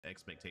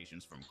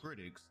expectations from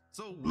critics,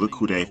 so Look winning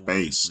who they now will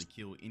essentially faced.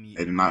 kill any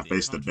They did not everyday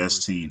face the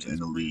best controversy teams in in its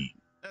the grip. league.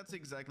 That's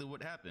exactly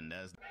what happened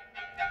as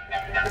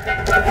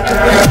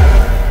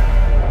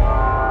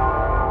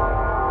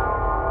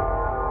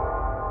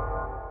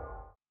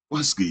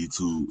What's good,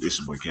 YouTube? It's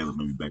your boy Caleb.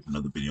 Let me back with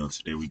another video.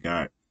 Today we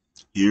got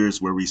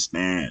here's where we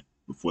stand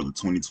before the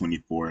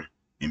 2024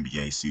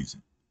 NBA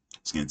season.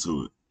 Let's get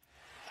into it.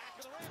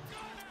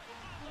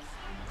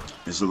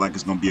 This looks like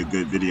it's gonna be a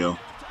good video.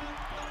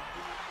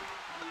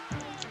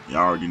 Y'all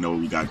already know what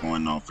we got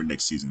going on for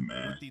next season,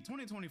 man. With the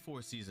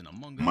 2024 season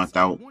among Month us,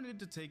 I out. wanted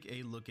to take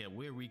a look at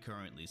where we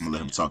currently I'm gonna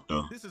let him stand. talk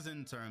though. This is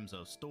in terms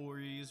of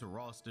stories,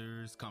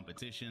 rosters,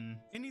 competition,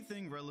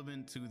 anything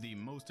relevant to the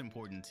most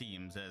important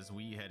teams as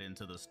we head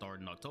into the start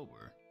in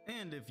October.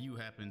 And if you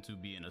happen to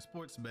be in a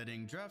sports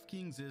betting,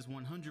 DraftKings is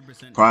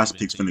 100% Prize relevant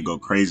Picks to finna you. go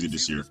crazy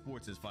this Season year. of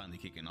sports is finally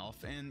kicking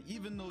off, and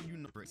even though you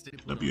know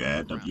W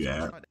ad.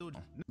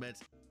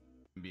 bets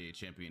NBA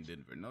champion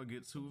Denver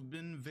Nuggets, who've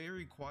been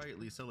very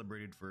quietly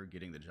celebrated for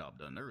getting the job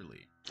done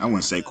early. I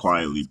wouldn't say Last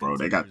quietly, season's bro.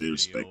 They got their contenders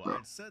respect, video, bro.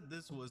 I'd said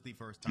this was the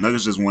first time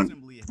Nuggets just want,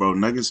 simply bro.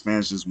 Nuggets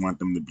fans just want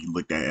them to be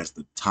looked at as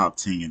the top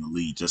team in the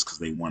league just because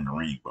they won the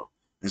ring, bro.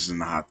 This is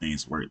not how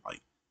things work.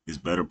 Like, it's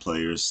better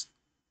players.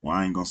 Well,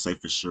 I ain't gonna say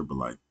for sure, but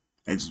like,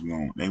 they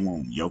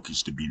want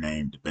Jokic to be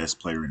named the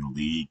best player in the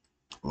league,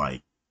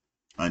 like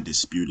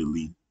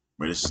undisputedly.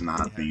 But this is not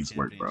how things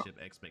work, bro.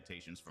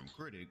 Expectations from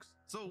critics,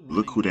 so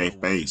Look who they now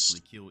will essentially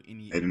faced. kill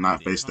any They did not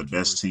everyday face the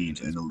best controversy teams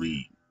in its the grip.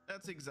 league.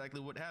 That's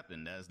exactly what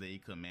happened as they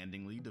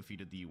commandingly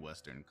defeated the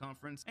Western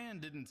Conference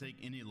and didn't take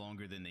any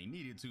longer than they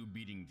needed to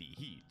beating the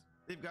Heat.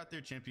 They've got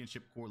their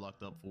championship core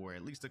locked up for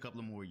at least a couple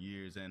of more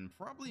years and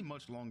probably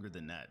much longer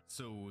than that.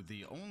 So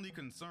the only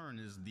concern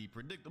is the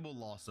predictable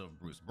loss of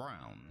Bruce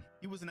Brown.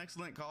 He was an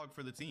excellent cog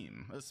for the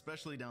team,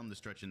 especially down the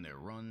stretch in their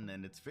run,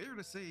 and it's fair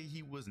to say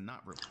he was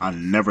not replaced. I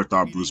never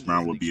thought Bruce Competing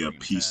Brown is an would be a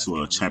extreme piece task to in a a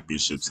league with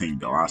championship this team,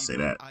 though. I disparity,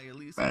 say but that. I at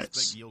least Facts.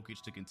 expect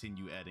Jokic to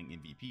continue adding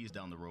MVPs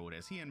down the road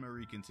as he and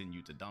Murray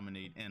continue to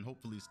dominate and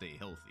hopefully stay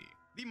healthy.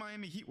 The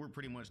Miami Heat were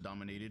pretty much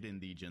dominated in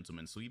the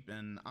gentleman sweep,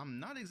 and I'm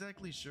not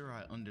exactly sure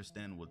I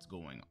understand what's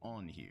going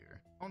on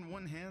here. On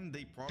one hand,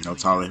 they probably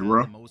Tyler just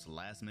Hero? had the most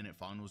last-minute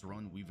finals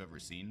run we've ever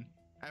seen.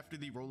 After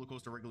the roller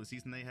coaster regular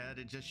season they had,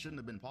 it just shouldn't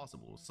have been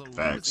possible. So who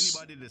Facts. is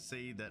anybody to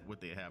say that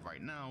what they have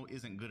right now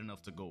isn't good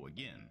enough to go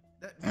again?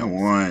 That And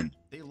being won. said,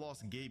 they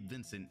lost Gabe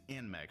Vincent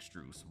and Max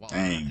Strus, while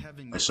Dang, not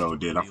having they the sure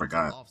did. I deal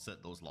forgot. to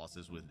offset those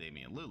losses with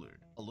Damian Lillard.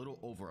 A little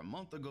over a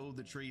month ago,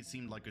 the trade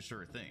seemed like a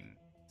sure thing.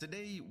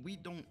 Today, we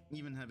don't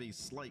even have a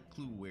slight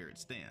clue where it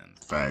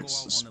stands.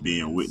 Facts. It's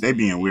being weird. They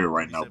being weird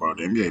right now, bro.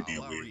 The NBA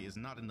being weird. Is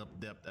not enough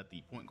depth at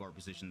the point guard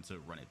position to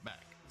run it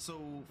back.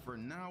 So for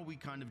now, we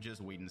kind of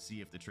just wait and see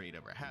if the trade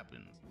ever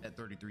happens. At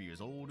 33 years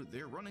old,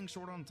 they're running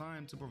short on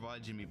time to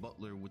provide Jimmy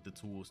Butler with the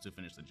tools to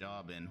finish the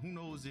job, and who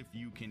knows if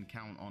you can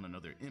count on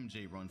another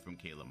MJ run from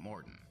Caleb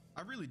Martin.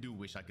 I really do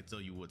wish I could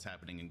tell you what's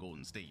happening in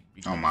Golden State.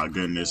 Oh my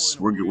goodness,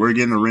 we're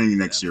getting a ring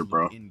next year,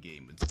 bro. I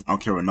don't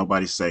care what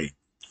nobody say.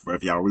 Bro,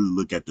 if y'all really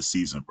look at the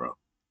season, bro,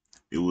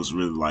 it was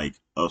really like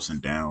ups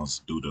and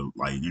downs due to,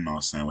 like, you know what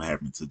I'm saying, what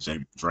happened to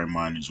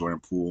Draymond and Jordan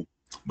Poole.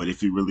 But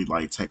if you really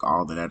like take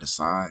all of that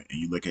aside and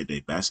you look at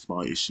their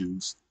basketball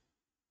issues,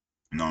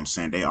 you know what I'm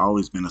saying, they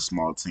always been a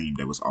small team.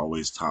 They was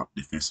always top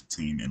defensive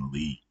team in the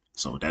league.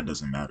 So that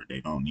doesn't matter.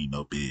 They don't need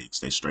no bigs.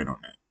 They straight on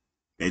that.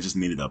 They just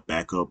needed a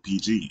backup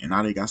PG. And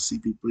now they got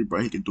CP3,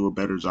 bro. He can do a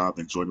better job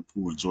than Jordan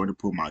Poole. And Jordan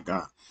Poole, my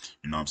guy.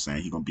 You know what I'm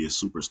saying? He gonna be a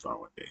superstar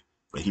one day.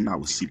 But he not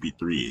what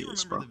CP3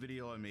 is, bro. The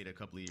video I made a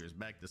couple of years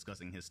back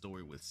discussing his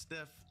story with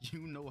Steph,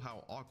 you know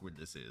how awkward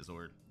this is,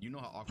 or you know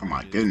how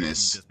awkward it is if you've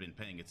just been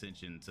paying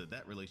attention to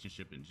that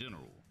relationship in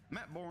general.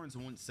 Matt Barnes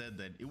once said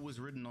that it was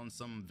written on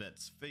some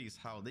vets' face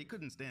how they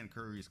couldn't stand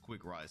Curry's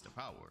quick rise to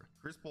power.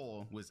 Chris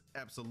Paul was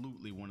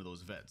absolutely one of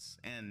those vets,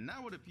 and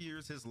now it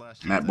appears his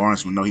last Matt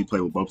Barnes will know he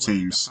played with both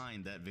teams.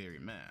 Behind that very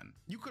man.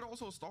 You could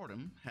also start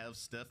him, have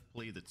Steph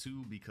play the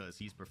 2 because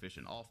he's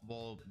proficient off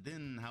ball,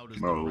 then how does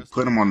bro,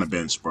 put him on the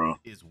bench, bro.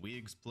 Is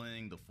Wiggs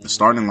playing the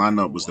starting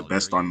lineup was the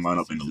best starting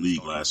lineup in the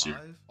league last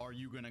year. Are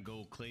you gonna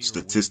go Clay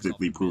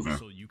statistically proven?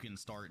 So you can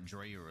start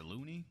Dre or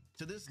Looney?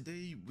 To this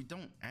day, we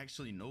don't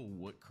actually know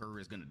what Kerr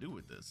is gonna do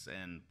with this,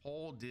 and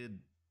Paul did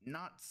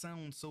not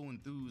sound so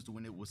enthused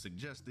when it was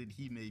suggested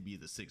he may be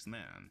the 6th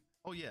man.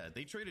 Oh yeah,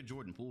 they traded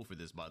Jordan Poole for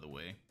this, by the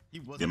way. He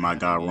wasn't did my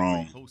guy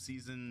wrong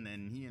postseason,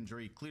 and he and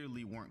Dre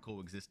clearly weren't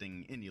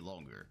coexisting any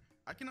longer.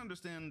 I can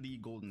understand the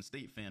Golden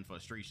State fan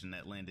frustration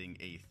at landing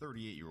a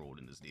 38-year-old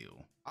in this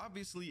deal.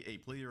 Obviously, a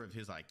player of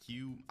his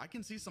IQ, I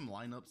can see some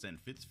lineups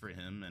and fits for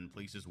him and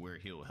places where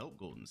he'll help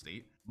Golden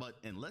State, but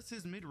unless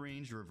his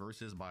mid-range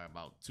reverses by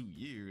about 2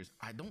 years,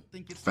 I don't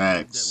think it's the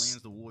move that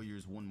lands the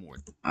Warriors one more.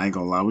 I ain't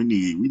gonna lie, we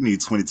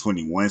need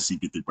 2021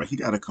 CP3, bro. He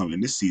gotta come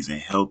in this season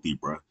healthy,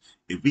 bro.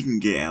 If we can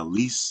get at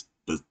least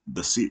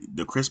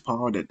the Chris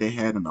Paul that they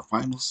had in the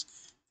finals,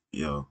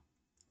 yo,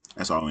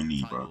 That's all we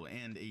need, bro. Title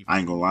and a I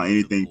ain't few gonna lie.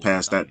 years of Anything golden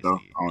past that though,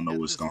 dynasty. I don't know At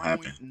what's this gonna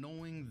happen. point,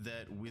 knowing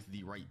that with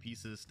the right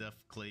pieces, Steph,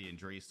 Clay, and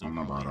Dre I still don't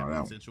know probably about all have that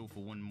one. potential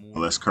for one more,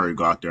 Unless Curry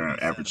go I'm out there and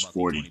pretty sad average about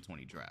 40. the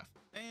 2020 draft.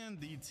 And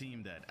the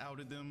team that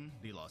outed them,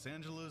 the Los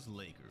Angeles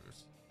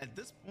Lakers. At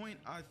this point,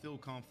 I feel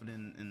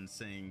confident in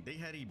saying they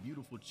had a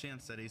beautiful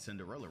chance at a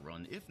Cinderella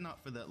run, if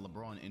not for that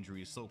LeBron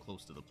injury so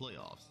close to the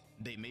playoffs.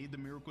 They made the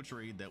miracle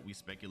trade that we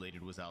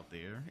speculated was out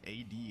there,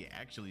 AD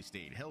actually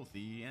stayed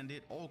healthy, and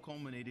it all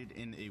culminated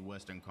in a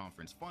Western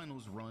Conference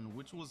Finals run,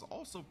 which was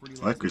also pretty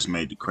last Lakers minute.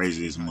 made the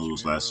craziest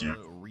moves last year.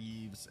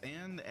 Reeves,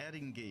 and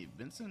adding Gabe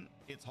Vincent,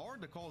 it's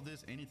hard to call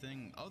this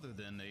anything other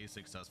than a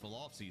successful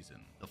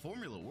offseason. The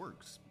formula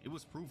works. It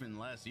was proven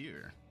last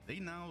year. They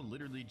now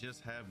literally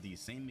just have the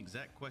same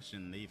exact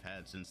question they've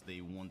had since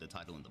they won the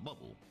title in the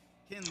bubble.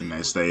 Can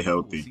they stay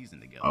healthy?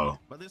 Oh,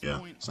 by this yeah,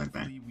 point, same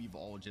thing. hopefully we've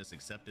all just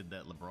accepted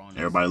that LeBron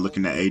Everybody is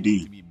looking at always AD.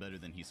 going to be better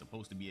than he's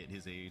supposed to be at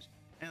his age,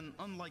 and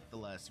unlike the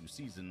last 2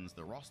 seasons,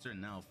 the roster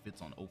now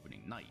fits on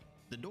opening night.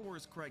 The door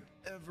is cracked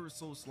ever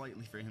so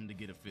slightly for him to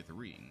get a 5th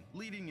ring,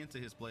 leading into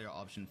his player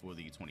option for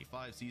the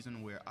 25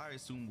 season, where I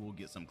assume we'll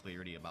get some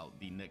clarity about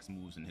the next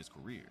moves in his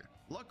career.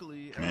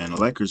 Luckily, man,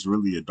 the Lakers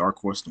really a dark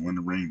horse to win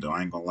the ring, though.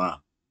 I ain't gonna lie.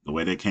 The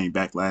way they came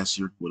back last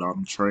year with all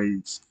them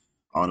trades,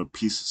 all the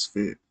pieces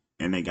fit,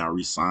 and they got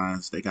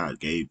re-signs. They got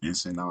Gabe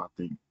Vincent now, I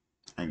think.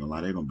 I ain't gonna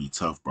lie, they're gonna be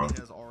tough, bro. He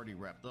has already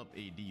wrapped up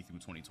AD through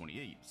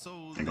 2028,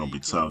 so they're gonna be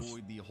could tough.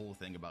 avoid the whole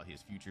thing about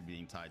his future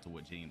being tied to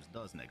what James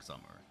does next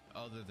summer.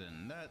 Other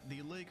than that,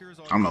 the Lakers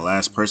are I'm the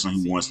last person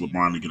who wants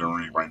LeBron to get a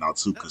ring right now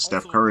too, because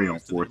Steph Curry on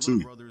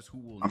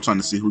 4-2. I'm trying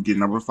to see who get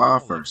number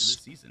 5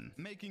 first. Season,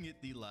 making it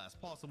the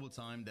last possible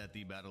time that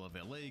the Battle of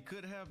LA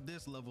could have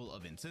this level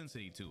of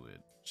intensity to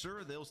it.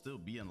 Sure, they'll still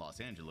be in Los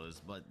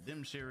Angeles, but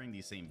them sharing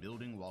the same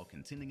building while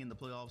contending in the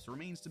playoffs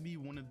remains to be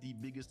one of the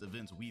biggest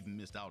events we've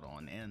missed out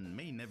on and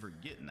may never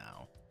get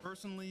now.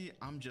 Personally,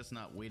 I'm just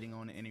not waiting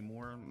on it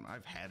anymore.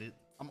 I've had it.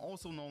 I'm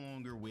also no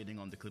longer waiting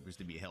on the Clippers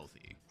to be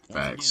healthy.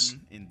 Facts.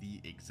 Again, in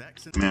the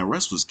exact man,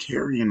 Russ was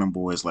carrying them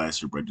boys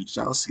last year, bro. Did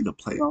y'all see the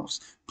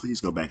playoffs?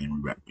 Please go back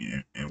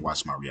and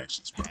watch my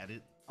reactions, bro.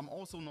 I'm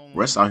also no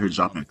Russ out here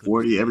dropping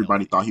 40.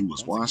 Everybody thought he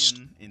was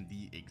washed.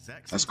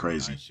 That's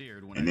crazy.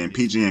 And then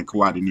PG and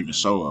Kawhi didn't even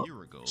show up.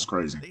 It's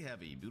crazy.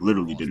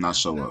 Literally did not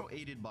show up.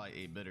 Aided by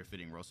a better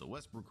fitting Russell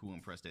Westbrook, who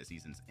impressed at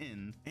season's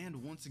end. And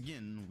once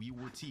again, we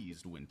were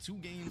teased when 2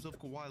 games of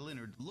Kawhi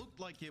Leonard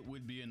looked like it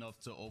would be enough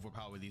to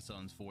overpower the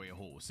Suns for a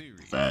whole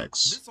series.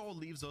 Facts. This all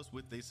leaves us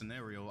with a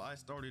scenario I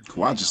started.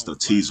 Kawhi just a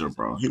teaser,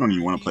 bro. He don't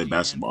even want to play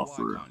basketball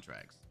for real.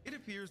 It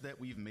appears that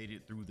we've made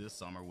it through this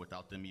summer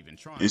without them even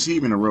trying. Is he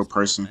even a real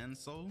person? And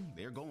so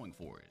they're going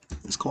for it.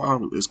 Is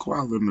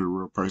Kawhi Leonard a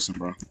real person,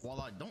 bro? While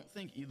I don't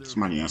think either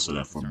somebody answer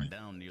that for me.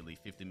 Down nearly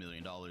 $50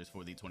 million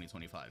for the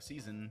 2025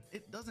 season,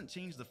 it doesn't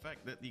change the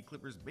fact that the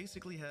Clippers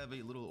basically have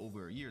a little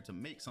over a year to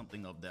make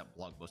something of that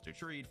blockbuster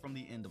trade from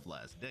the end of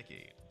last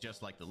decade.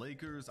 Just like the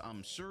Lakers,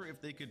 I'm sure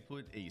if they could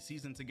put a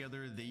season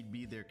together, they'd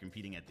be there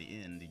competing at the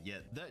end,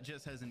 yet that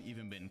just hasn't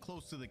even been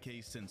close to the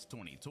case since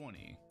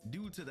 2020.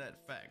 Due to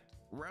that fact,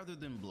 rather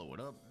than blow it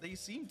up, they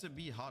seem to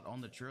be hot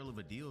on the trail of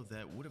a deal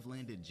that would have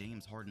landed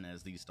James Harden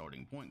as the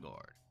starting point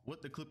guard.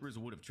 What the Clippers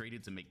would have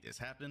traded to make this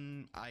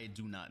happen, I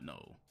do not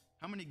know.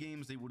 How many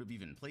games they would have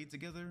even played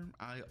together,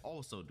 I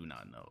also do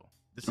not know.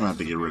 You're gonna have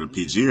to get rid of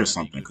PG or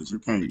something, because you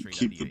can't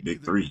keep the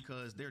big 3.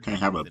 Can't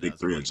have a big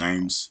 3 of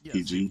James,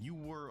 PG,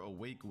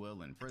 and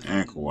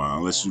Kawhi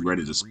unless you're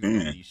ready to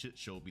spin. Shit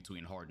show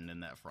between Harden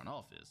and that front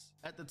office.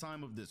 At the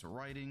time of this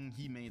writing,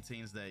 he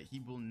maintains that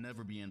he will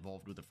never be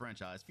involved with the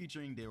franchise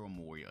featuring Daryl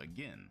Morey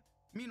again.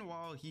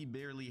 Meanwhile, he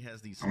barely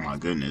has the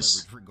leverage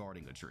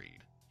regarding a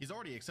trade. He's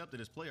already accepted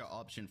his player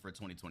option for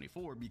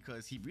 2024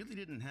 because he really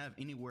didn't have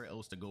anywhere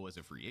else to go as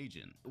a free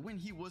agent. When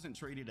he wasn't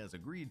traded as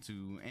agreed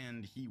to,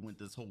 and he went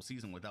this whole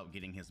season without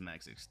getting his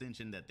max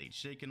extension that they'd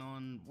shaken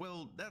on,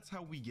 well, that's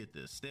how we get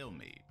this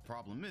stalemate.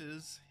 Problem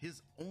is,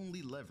 his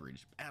only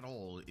leverage at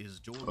all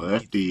is Jordan.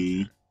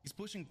 FD. He's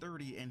pushing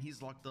 30 and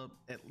he's locked up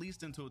at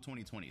least until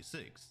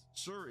 2026.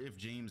 Sure, if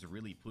James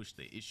really pushed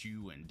the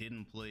issue and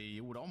didn't play,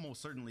 it would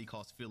almost certainly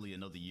cost Philly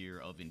another year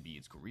of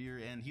Embiid's career,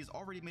 and he's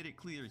already made it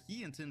clear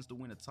he intends to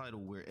win a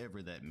title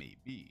wherever that may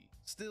be.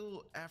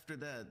 Still, after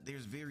that,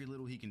 there's very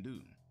little he can do.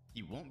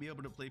 He won't be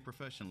able to play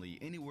professionally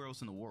anywhere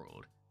else in the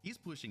world. He's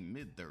pushing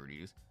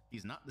mid-30s.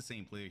 He's not the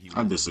same player he was.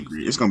 I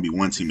disagree. It's going to be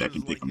one team that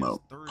can pick him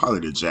up.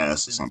 Probably the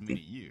Jazz or something.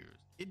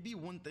 It'd be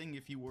one thing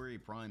if he were a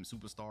prime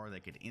superstar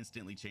that could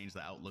instantly change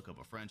the outlook of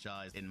a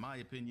franchise. In my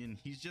opinion,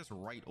 he's just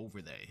right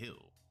over that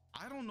hill.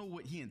 I don't know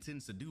what he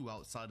intends to do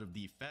outside of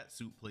the fat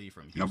suit play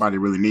from Houston. Nobody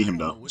really need him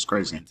though. It's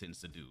crazy.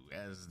 Intends to do,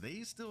 as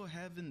they still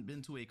haven't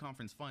been to a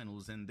conference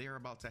finals and they're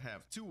about to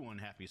have 2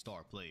 unhappy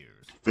star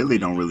players. Philly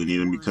don't really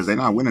need him because they're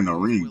not winning no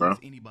ring, bro.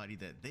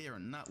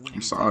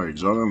 I'm sorry,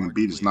 Joel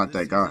Embiid is not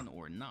that guy.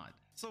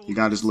 He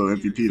got his little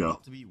MVP though.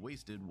 To be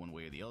wasted one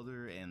way or the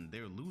other, and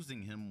they're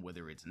losing him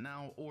whether it's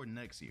now or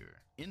next year.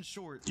 In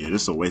short, yeah,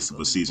 this is a waste of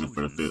a season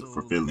for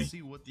Philly.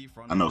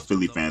 I know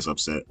Philly fans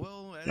upset.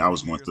 Well, Y'all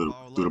was going through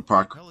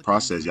the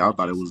process. Y'all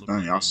thought it was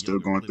done. Y'all still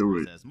going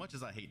through it. As much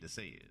as I hate to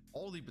say it,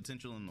 all the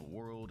potential in the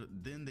world,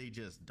 then they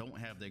just don't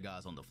have their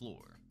guys on the floor.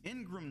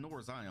 Ingram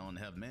nor Zion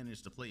have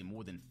managed to play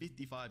more than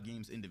 55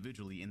 games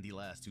individually in the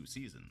last 2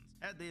 seasons.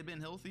 Had they been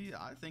healthy,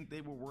 I think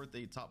they were worth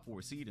a top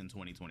 4 seed in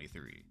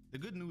 2023. The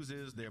good news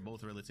is they're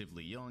both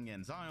relatively young,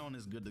 and Zion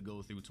is good to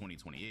go through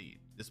 2028.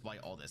 Despite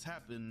all that's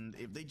happened,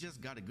 if they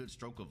just got a good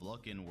stroke of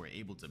luck and were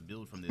able to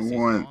build from this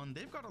season on,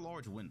 they've got a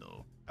large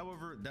window.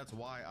 However, that's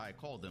why I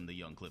call them the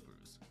young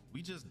Clippers.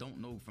 We just don't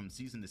know from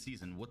season to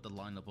season what the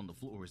lineup on the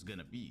floor is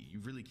gonna be. You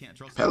really can't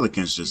trust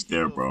Pelicans just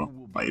there, bro.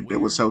 Like, if they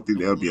was healthy,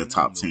 they'll be a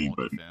top team,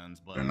 but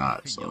they're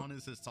not. So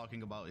Giannis is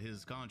talking about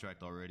his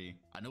contract already.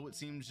 I know it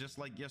seems just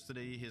like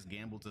yesterday his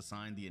gamble to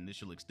sign the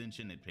initial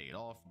extension had paid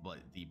off, but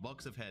the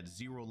Bucks have had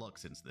zero luck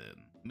since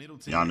then.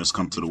 Middleton Giannis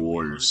come to the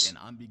Warriors. and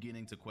I'm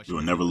beginning to question. You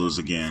will never lose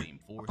again.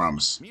 I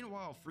promise.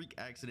 Meanwhile, freak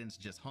accidents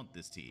just hunt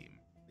this team.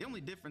 The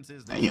only difference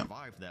is they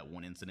survived that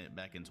one incident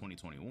back in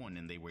 2021,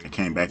 and they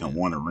came back and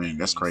won a ring.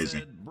 That's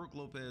crazy. Brook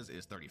Lopez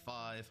is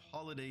 35,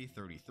 Holiday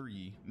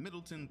 33,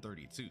 Middleton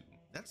 32.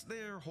 That's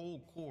their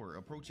whole core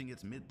approaching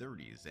its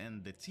mid-30s,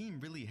 and the team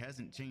really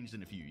hasn't changed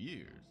in a few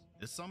years.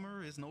 This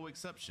summer is no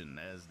exception,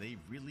 as they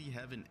really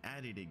haven't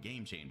added a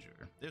game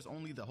changer. There's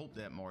only the hope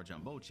that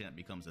MarJon Beauchamp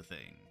becomes a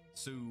thing.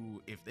 So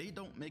if they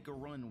don't make a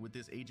run with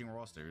this aging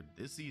roster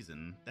this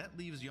season, that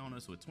leaves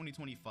Giannis with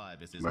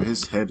 2025 as his. But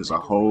his head is a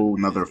whole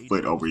nother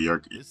foot over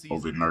Nurkic. That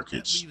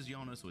leaves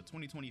Giannis with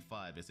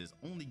 2025 as his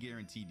only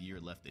guaranteed year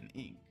left in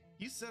ink.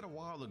 He said a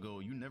while ago,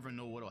 you never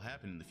know what'll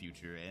happen in the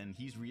future, and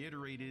he's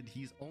reiterated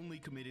he's only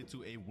committed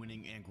to a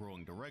winning and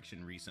growing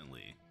direction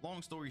recently.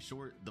 Long story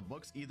short, the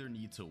Bucks either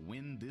need to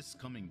win this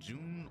coming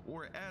June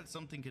or add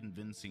something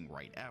convincing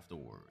right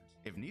afterwards.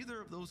 If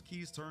neither of those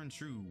keys turn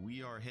true,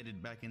 we are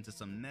headed back into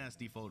some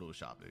nasty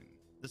photoshopping.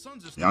 The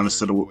Suns are Giannis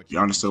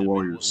to the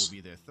Warriors. Will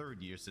be their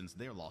 3rd year since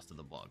their loss to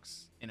the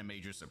Bucks. In a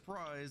major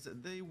surprise,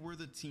 they were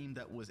the team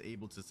that was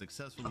able to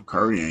successfully.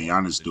 Curry and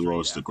Giannis duo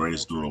is the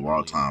greatest duo of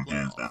all time,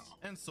 hands down.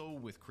 And so,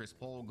 with Chris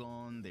Paul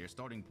gone, their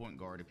starting point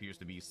guard appears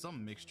to be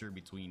some mixture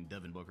between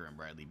Devin Booker and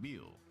Bradley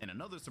Beal. And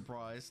another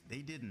surprise,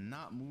 they did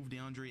not move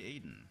DeAndre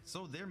Ayton,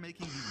 so they're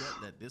making the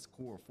bet that this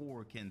core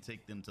 4 can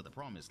take them to the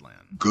promised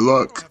land. Good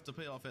luck. It'll have to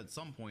pay off at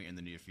some point in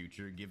the near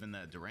future, given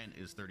that Durant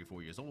is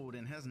 34 years old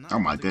and has not. Oh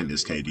my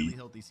goodness, KD.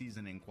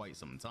 Season in quite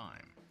some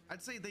time.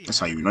 I'd say they that's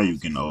how you know you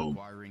can know.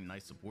 Acquiring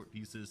nice support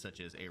pieces such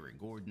as Eric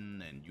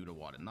Gordon and Yuta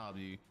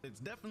Watanabe. It's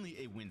definitely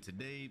a win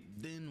today,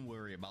 then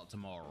worry about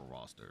tomorrow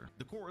roster.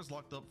 The core is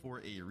locked up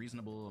for a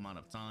reasonable amount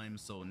of time,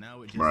 so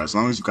now it just bro, as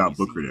long as you got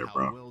Booker there,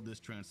 bro, well this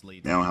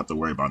translates. They don't have to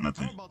worry about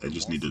nothing. They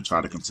just need to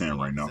try to contend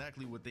right now.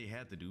 Exactly what they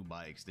had to do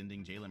by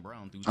extending Jaylen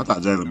Brown through. I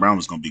thought Jaylen Brown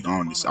was gonna be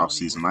gone this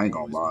offseason. I ain't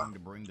gonna lie.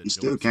 He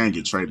still can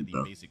get traded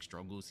though. Basic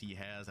struggles he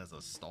has as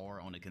a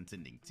star on a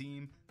contending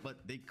team,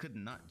 but they could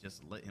not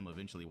just let him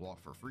eventually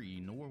walk for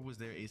free, nor was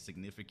there a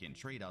significant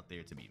trade out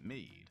there to be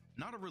made.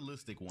 Not a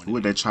realistic one. Who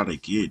would they try to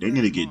get? They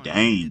need to get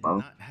Dame, bro.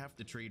 Not have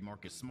to trade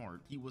Marcus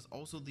Smart. He was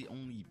also the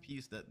only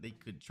piece that they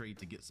could trade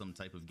to get some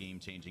type of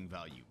game-changing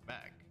value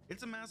back.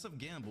 It's a massive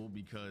gamble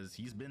because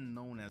he's been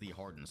known as the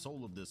heart and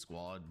soul of this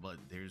squad, but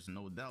there's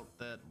no doubt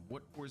that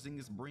what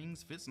Porzingis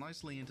brings fits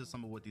nicely into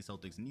some of what the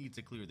Celtics need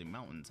to clear the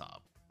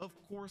mountaintop. Of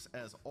course,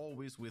 as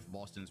always with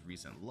Boston's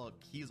recent luck,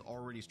 he's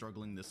already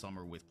struggling this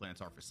summer with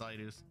plantar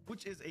fasciitis,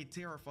 which is a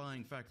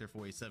terrifying factor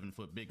for a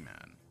 7-foot big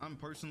man. I'm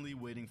personally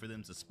waiting for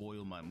them to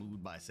spoil my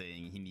mood by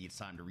saying he needs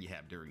time to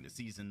rehab during the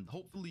season.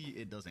 Hopefully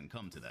it doesn't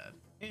come to that.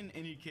 In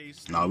any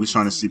case, no, we're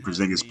trying to see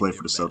Porzingis play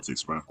for the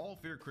Celtics, bro. All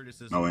fair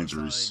criticism no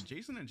injuries. Aside,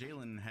 Jason and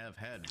Jaylen have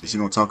had. Is he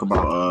gonna talk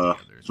about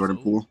Jordan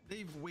Poole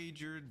they've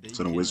wagered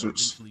to the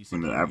Wizards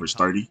from the average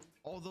 30?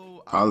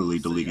 Although probably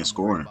lead the league in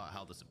scoring. About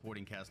how the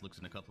supporting cast looks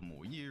in a couple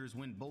more years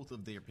when both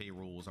of their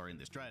payrolls are in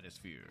the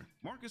stratosphere.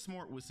 Marcus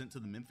Smart was sent to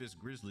the Memphis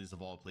Grizzlies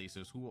of all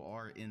places, who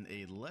are in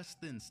a less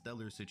than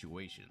stellar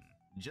situation.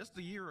 Just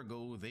a year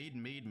ago, they'd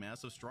made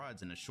massive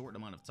strides in a short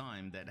amount of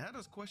time that had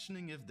us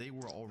questioning if they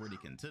were already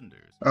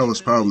contenders. That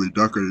was probably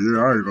Duck of the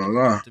year, I ain't gonna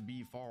lie. To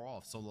be far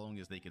off so long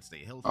as they could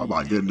stay healthy. Oh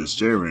my goodness,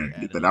 Jaren,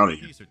 get that out of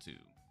here.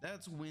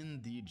 That's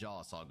when the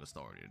Jaw saga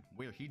started,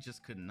 where he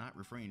just could not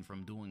refrain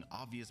from doing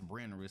obvious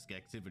brand risk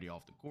activity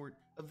off the court,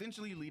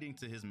 eventually leading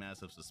to his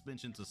massive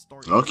suspension to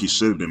start. Lucky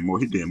should have been more.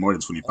 He did more than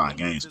 25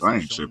 games, but I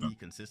ain't tripping.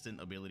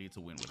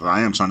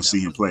 I am trying to see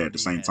him play at the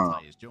same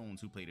time.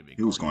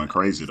 He was going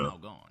crazy though,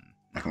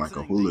 acting like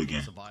a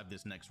hooligan. Survive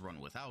this next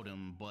run without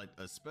him, but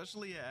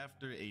especially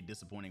after a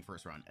disappointing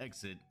first-round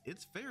exit,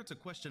 it's fair to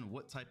question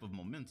what type of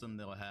momentum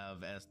they'll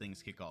have as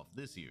things kick off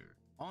this year.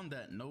 On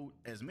that note,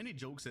 as many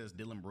jokes as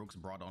Dillon Brooks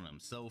brought on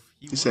himself,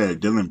 he said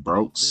Dillon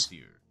Brooks this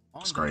year.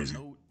 That's crazy.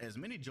 Note, as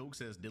many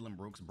jokes as Dillon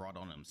Brooks brought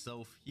on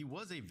himself, he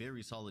was a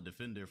very solid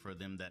defender for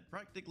them that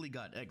practically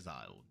got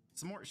exiled.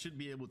 Smart should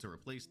be able to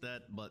replace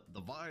that, but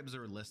the vibes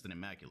are less than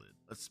immaculate,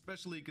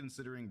 especially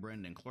considering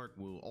Brandon Clark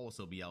will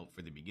also be out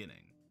for the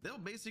beginning. They'll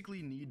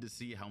basically need to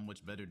see how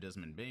much better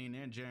Desmond Bane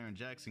and Jaren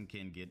Jackson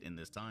can get in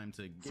this time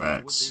to gauge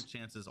what their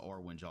chances are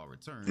when Ja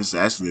returns. It's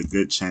actually a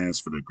good chance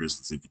for the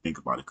Grizzlies if you think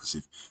about it, because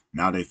if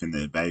now they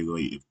finna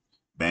evaluate if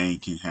Bane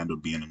can handle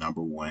being a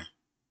number one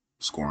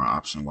scoring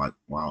option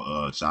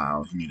while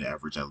Ja, he need to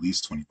average at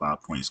least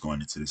 25 points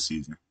going into the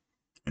season.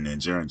 And then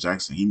Jaren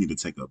Jackson, he need to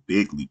take a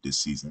big leap this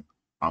season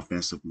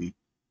offensively.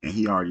 And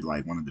he already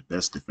like one of the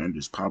best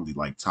defenders, probably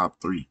like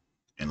top 3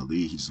 in the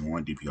league. He's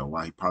won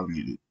DPOY. He probably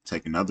need to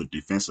take another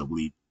defensive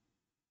leap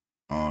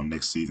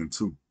next season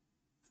too.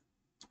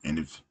 And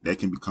if they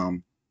can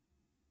become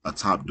a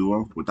top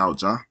duo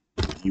without Ja,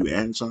 you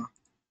add Ja,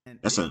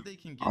 that's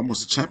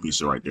almost a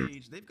championship right there.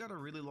 They've got a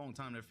really long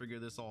time to figure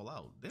this all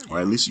out. Or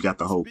at least you got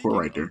the whole core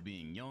right there.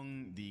 Being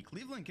young, the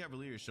Cleveland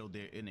Cavaliers showed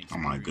their oh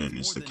my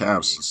goodness, the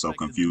Cavs are so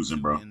confusing,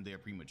 bro.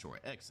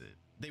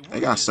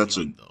 They got such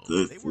a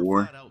good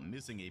 4.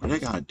 They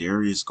got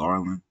Darius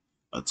Garland,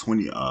 a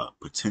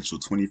potential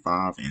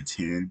 25 and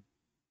 10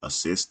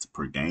 assists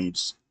per game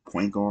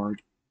point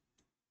guard,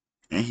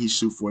 and he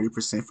shoot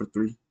 40% for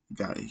 3.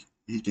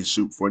 He can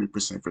shoot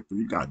 40% for 3.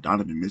 You got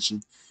Donovan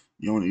Mitchell.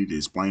 You don't need to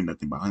explain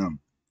nothing about him.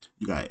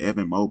 You got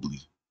Evan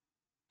Mobley.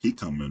 He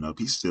coming up.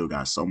 He still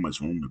got so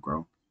much room to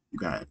grow. You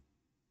got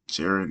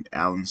Jarrett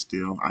Allen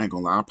still. I ain't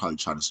gonna lie. I'll probably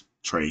try to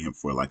trade him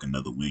for like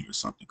another wing or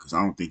something, because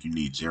I don't think you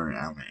need Jarrett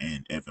Allen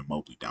and Evan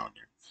Mobley down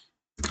there.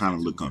 Kind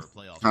of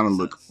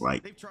look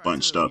like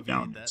bunched up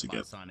down there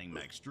together.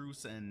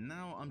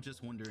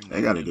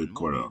 They got a good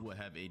core though. Will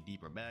have a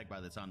deeper bag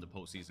by the time the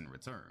postseason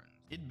returns.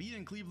 It'd be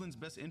in Cleveland's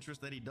best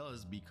interest that he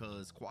does,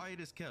 because quiet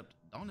is kept.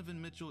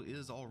 Donovan Mitchell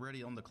is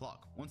already on the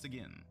clock. Once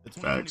again, the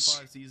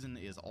 2025 season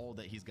is all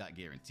that he's got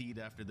guaranteed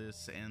after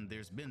this, and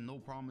there's been no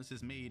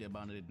promises made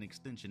about an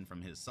extension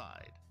from his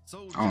side.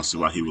 So I don't see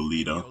why he would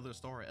lead up.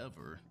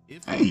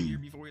 Hey,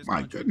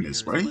 my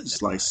goodness, bro.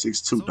 He's like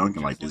 6'2",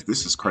 dunking like this.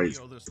 This is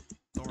crazy.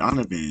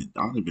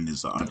 Donovan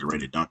is an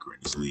underrated dunker in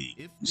this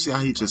league. You see how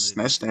he just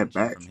snatched that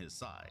back?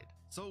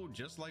 So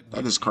just like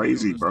that is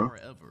crazy, bro.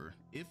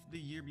 If the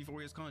year before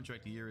his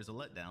contract year is a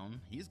letdown,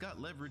 he's got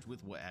leverage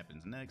with what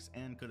happens next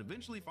and could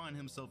eventually find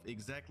himself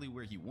exactly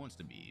where he wants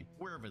to be,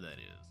 wherever that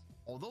is.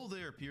 Although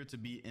there appeared to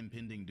be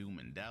impending doom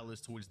in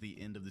Dallas towards the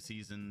end of the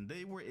season,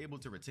 they were able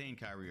to retain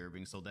Kyrie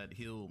Irving so that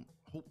he'll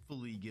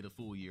hopefully get a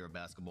full year of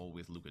basketball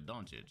with Luka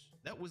Doncic.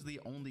 That was the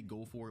only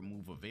go-for-it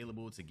move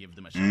available to give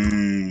them a shot.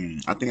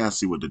 I think I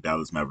see what the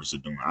Dallas Mavericks are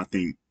doing. I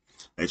think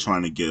they're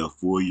trying to get a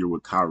full year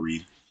with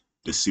Kyrie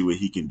to see what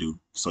he can do,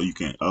 so you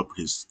can up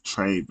his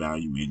trade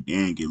value and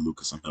then get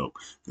Luka some help.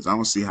 Because I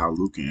don't see how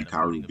Luka and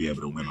Kyrie will be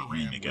able to win a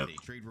ring together.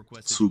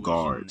 2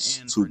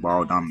 guards, 2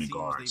 ball dominant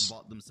guards.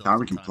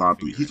 Kyrie can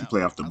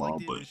play off the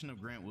ball, but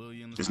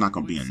it's not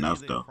gonna be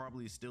enough though.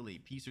 Probably still a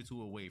piece or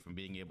 2 away from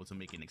being able to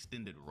make an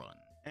extended run.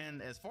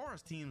 And as far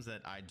as teams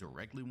that I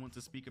directly want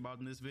to speak about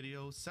in this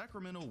video,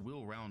 Sacramento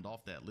will round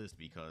off that list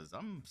because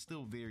I'm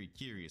still very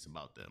curious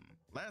about them.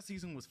 Last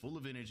season was full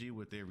of energy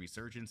with their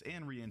resurgence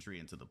and re-entry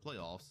into the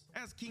playoffs,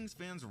 as Kings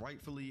fans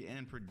rightfully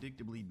and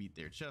predictably beat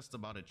their chests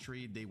about a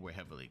trade they were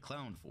heavily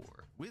clowned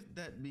for. With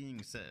that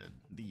being said,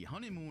 the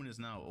honeymoon is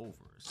now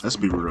over. So let's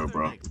be real,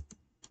 bro.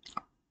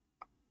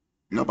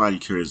 Nobody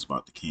cares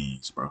about the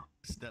Kings, bro.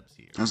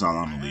 That's all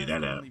I'm gonna leave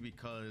that at.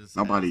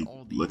 Nobody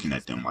looking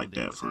at them like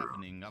that for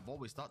real.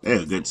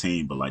 They're a good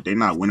team, but like they're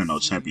not winning no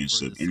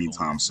championship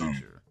anytime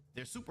soon.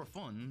 They're super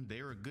fun.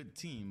 They're a good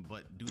team,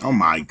 but oh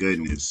my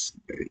goodness,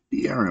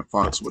 De'Aaron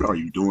Fox, what are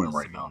you doing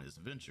right now?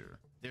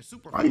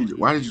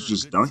 Why did you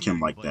just dunk him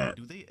like that?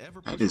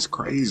 That is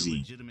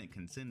crazy.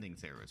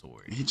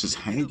 He just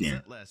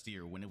hanging. Last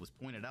year, when it was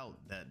pointed out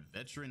that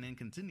veteran and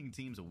contending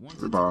teams wanted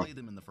to play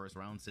them in the first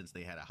round since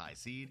they had a high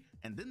seed,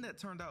 and then that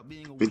turned out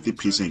being a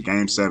 50-piece in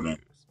Game 7.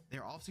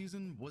 Their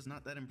offseason was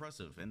not that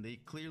impressive, and they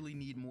clearly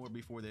need more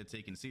before they're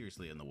taken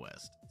seriously in the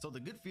West. So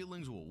the good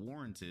feelings were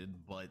warranted,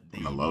 but they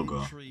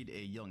didn't trade a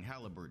young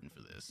Halliburton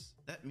for this.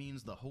 That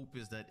means the hope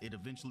is that it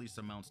eventually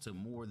surmounts to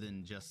more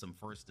than just some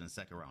first and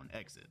second round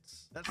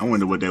exits. I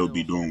wonder what they would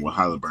be doing with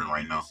Halliburton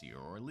right now. Year,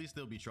 or at least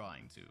they'll be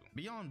trying to.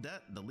 Beyond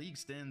that, the league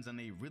stands in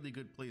a really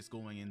good place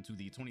going into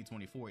the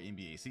 2024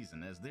 NBA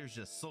season, as there's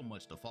just so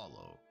much to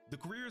follow. The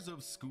careers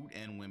of Scoot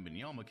and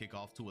Wembanyama kick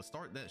off to a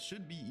start that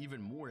should be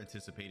even more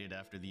anticipated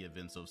after the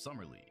events of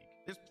Summer League.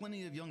 There's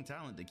plenty of young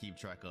talent to keep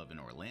track of in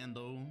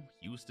Orlando,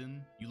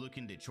 Houston. You look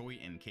in Detroit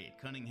and Cade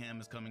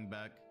Cunningham is coming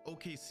back.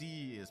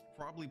 OKC is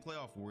probably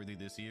playoff worthy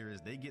this year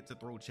as they get to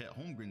throw Chet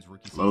Holmgren's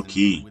rookie season low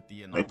key. With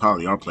the they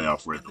probably are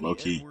playoff worthy, low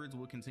key.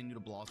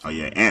 Oh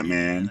yeah,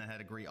 Ant-Man.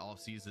 Had a great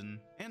offseason.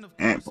 And of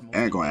Ant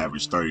course, gonna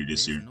average 30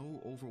 this year.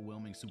 No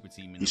overwhelming super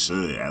team in he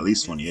should at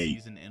least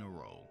 28. In a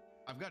row.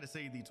 I've got to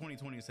say the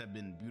 2020s have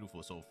been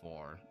beautiful so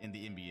far in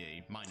the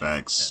NBA, minus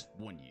Facts.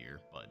 that 1 year.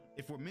 But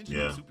if we're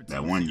mentioning super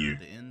that 1 year at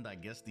the end, I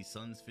guess the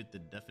Suns fit the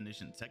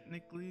definition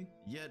technically.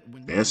 Yet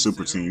when they're a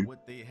super team,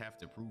 what they have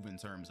to prove in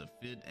terms of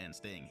fit and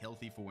staying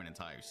healthy for an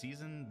entire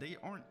season, they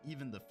aren't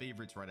even the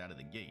favorites right out of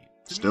the gate.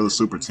 Still a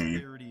super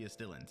team. Is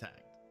still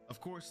intact. Of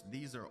course,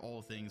 these are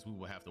all things we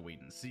will have to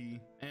wait and see,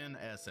 and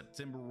as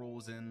September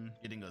rolls in,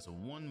 getting us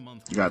 1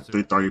 month You got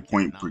closer, 330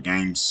 point per cannot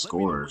game wait. Let me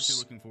know what you're scores.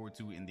 looking forward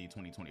to in the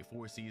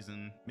 2024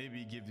 season,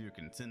 maybe give your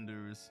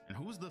contenders, and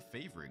who's the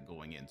favorite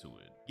going into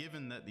it,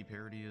 given that the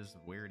parity is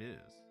where it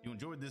is. If you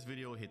enjoyed this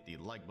video, hit the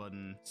like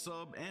button,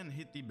 sub, and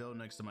hit the bell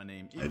next to my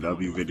name if you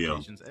want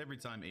notifications every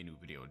time a new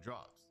video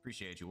drops.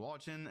 Appreciate you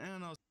watching,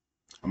 and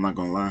I'm not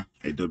gonna lie,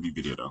 AW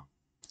video though.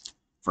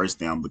 First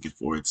thing I'm looking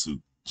forward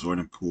to,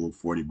 Jordan Poole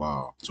 40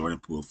 ball, Jordan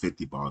Poole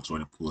 50 ball,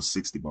 Jordan Poole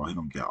 60 ball. He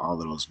gonna get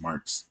all of those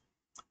marks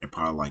in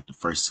probably like the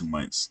first 2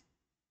 months.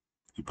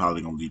 He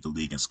probably gonna lead the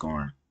league in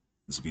scoring,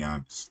 let's be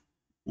honest.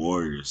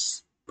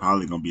 Warriors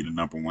probably gonna be the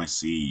 #1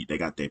 seed. They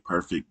got their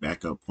perfect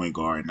backup point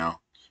guard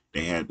now.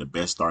 They had the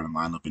best starting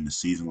lineup in the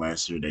season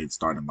last year. Their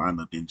starting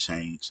lineup didn't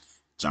change.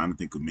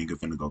 Jonathan Kuminga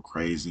finna go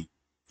crazy.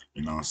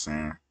 You know what I'm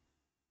saying?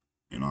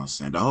 You know what I'm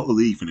saying? The whole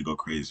league finna go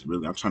crazy,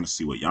 really. I'm trying to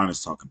see what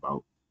Giannis talking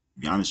about.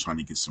 Giannis trying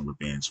to get some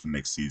revenge for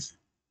next season.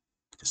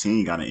 Because he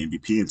ain't got an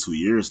MVP in 2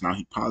 years now.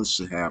 He probably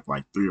should have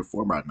like 3 or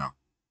 4 right now.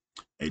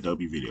 AW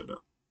video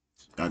though.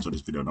 If you enjoyed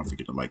this video, don't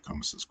forget to like,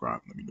 comment,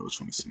 subscribe. Let me know what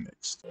you want to see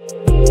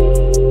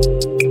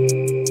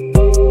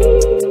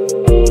next.